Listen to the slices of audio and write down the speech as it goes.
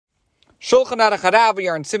Shulchan Aruch Harav, we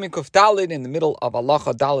are in Siman Kuf Daled in the middle of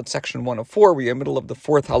Halacha Daled, section 104. We are in the middle of the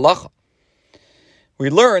fourth Halacha.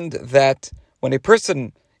 We learned that when a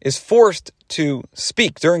person is forced to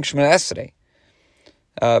speak during Shemona Esrei,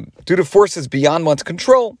 due to forces beyond one's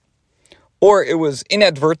control, or it was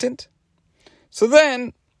inadvertent, so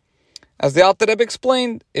then, as the Alter Rebbe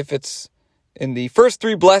explained, if it's in the first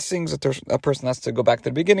three blessings, a person has to go back to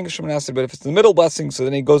the beginning of Shemona Esrei, but if it's in the middle blessing, so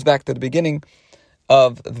then he goes back to the beginning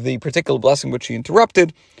of the particular blessing which he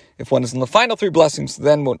interrupted. If one is in the final three blessings,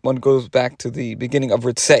 then one goes back to the beginning of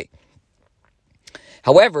Ritzei.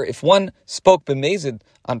 However, if one spoke b'mezid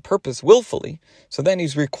on purpose willfully, so then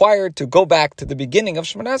he's required to go back to the beginning of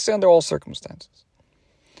Shemona Esrei under all circumstances.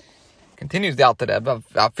 Continues the Alter Rebbe,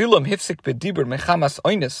 Afilu hifsik b'dibur mechamas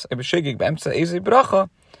oines ebeshegig b'emtza ezei bracha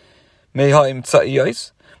meha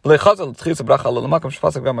imtza'iyos v'lechazal t'chis bracha l'lamakam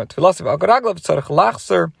shpasak v'amar tefilasi v'agaraglav tzarech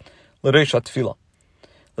lachser l'reish ha'tefila.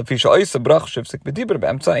 Lefisha ois brach shifsik b'dibur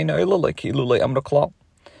b'emtza eina oila leki'ilu le'amra klal.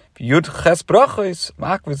 V'yud ches brachos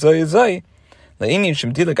ma'ak v'zoi zoi le'inin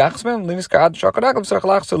shemdilik achsmem l'niskar ad shakaraglav tzarech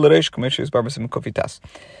lachser l'reish k'mishis barbasim kofitas.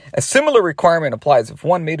 A similar requirement applies if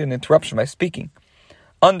one made an interruption by speaking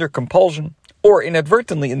under compulsion, or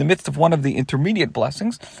inadvertently in the midst of one of the intermediate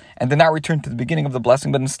blessings, and did not return to the beginning of the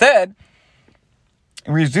blessing, but instead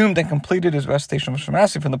resumed and completed his recitation of Shemona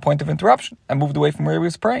Esrei from the point of interruption, and moved away from where he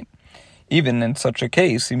was praying. Even in such a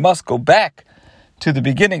case, he must go back to the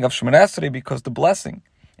beginning of Shemona Esrei, because the blessing,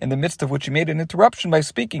 in the midst of which he made an interruption by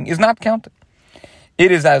speaking, is not counted.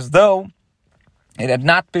 It is as though it had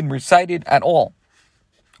not been recited at all.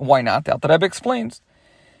 Why not? The Alter Rebbe explains.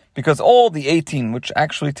 Because all the 18, which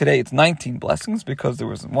actually today it's 19 blessings, because there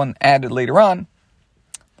was one added later on,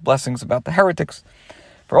 the blessings about the heretics,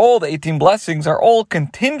 for all the 18 blessings are all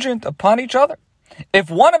contingent upon each other. If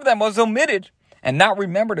one of them was omitted and not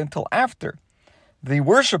remembered until after the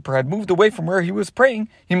worshiper had moved away from where he was praying,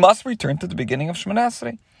 he must return to the beginning of Shemona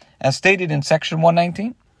Esrei, as stated in section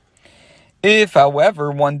 119. If,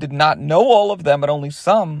 however, one did not know all of them, but only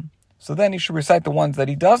some, so then he should recite the ones that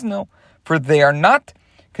he does know, for they are not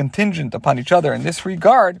contingent upon each other in this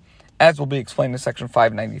regard, as will be explained in section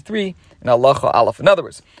 593 in Halacha Aleph. In other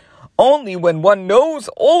words, only when one knows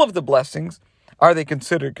all of the blessings are they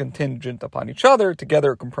considered contingent upon each other,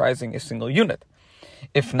 together comprising a single unit.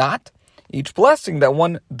 If not, each blessing that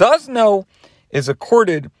one does know is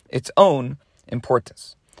accorded its own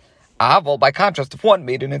importance. Well, by contrast, if one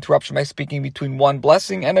made an interruption by speaking between one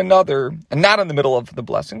blessing and another, and not in the middle of the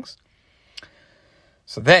blessings,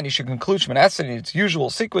 so then you should conclude Shemona Esrei in its usual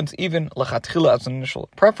sequence, even lechatchila as an initial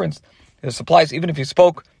preference. This applies even if you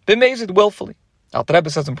spoke b'mezid willfully. Alter Rebbe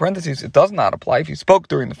says in parentheses, it does not apply if you spoke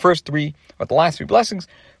during the first three or the last three blessings.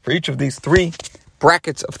 For each of these three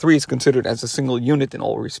brackets of three is considered as a single unit in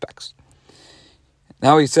all respects.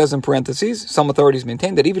 Now he says in parentheses, some authorities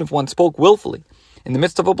maintain that even if one spoke willfully in the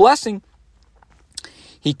midst of a blessing,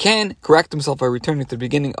 he can correct himself by returning to the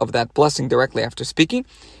beginning of that blessing directly after speaking.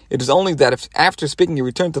 It is only that if after speaking he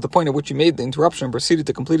returned to the point at which he made the interruption and proceeded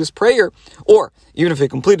to complete his prayer, or even if he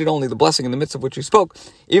completed only the blessing in the midst of which he spoke,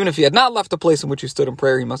 even if he had not left the place in which he stood in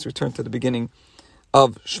prayer, he must return to the beginning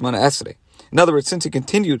of Shemona Esrei. In other words, since he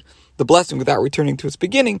continued the blessing without returning to its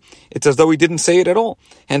beginning, it's as though he didn't say it at all.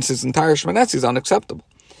 Hence, his entire Shemona Esrei is unacceptable.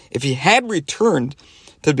 If he had returned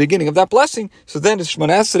to the beginning of that blessing, so then his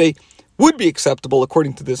Shemona Esrei would be acceptable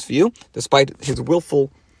according to this view, despite his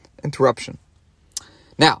willful interruption.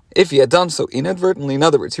 Now, if he had done so inadvertently, in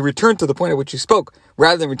other words, he returned to the point at which he spoke,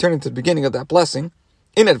 rather than returning to the beginning of that blessing,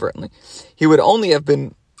 inadvertently, he would only have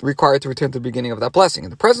been required to return to the beginning of that blessing.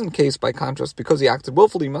 In the present case, by contrast, because he acted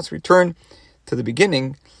willfully, he must return to the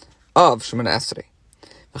beginning of Shemona Esrei.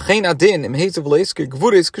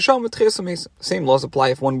 Same laws apply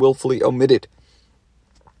if one willfully omitted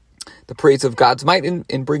the praise of God's might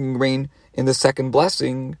in bringing rain in the second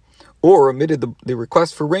blessing, or omitted the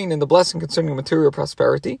request for rain in the blessing concerning material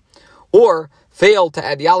prosperity, or failed to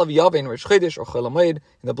add Yalav Yavein, Rosh Chodesh, or Chol HaMoed in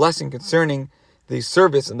the blessing concerning the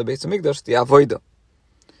service in the Beis HaMikdash, the Avodah.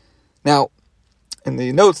 Now, in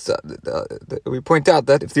the notes, we point out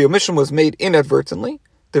that if the omission was made inadvertently,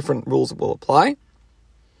 different rules will apply.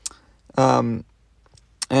 And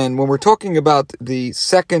when we're talking about the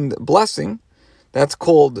second blessing, that's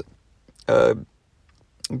called Gvuris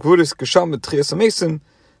Gesham Tchias HaMesim,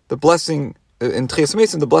 the blessing in Tchias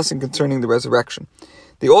HaMesim, the blessing concerning the resurrection.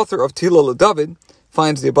 The author of Tehillah LeDavid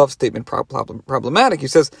finds the above statement problematic. He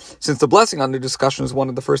says, since the blessing under discussion is one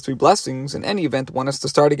of the first three blessings, in any event, one has to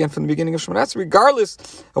start again from the beginning of Shemona Esrei, regardless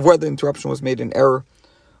of whether the interruption was made in error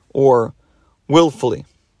or willfully.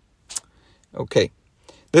 Okay,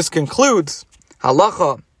 this concludes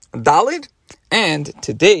Halacha Daled. And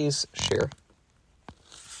today's share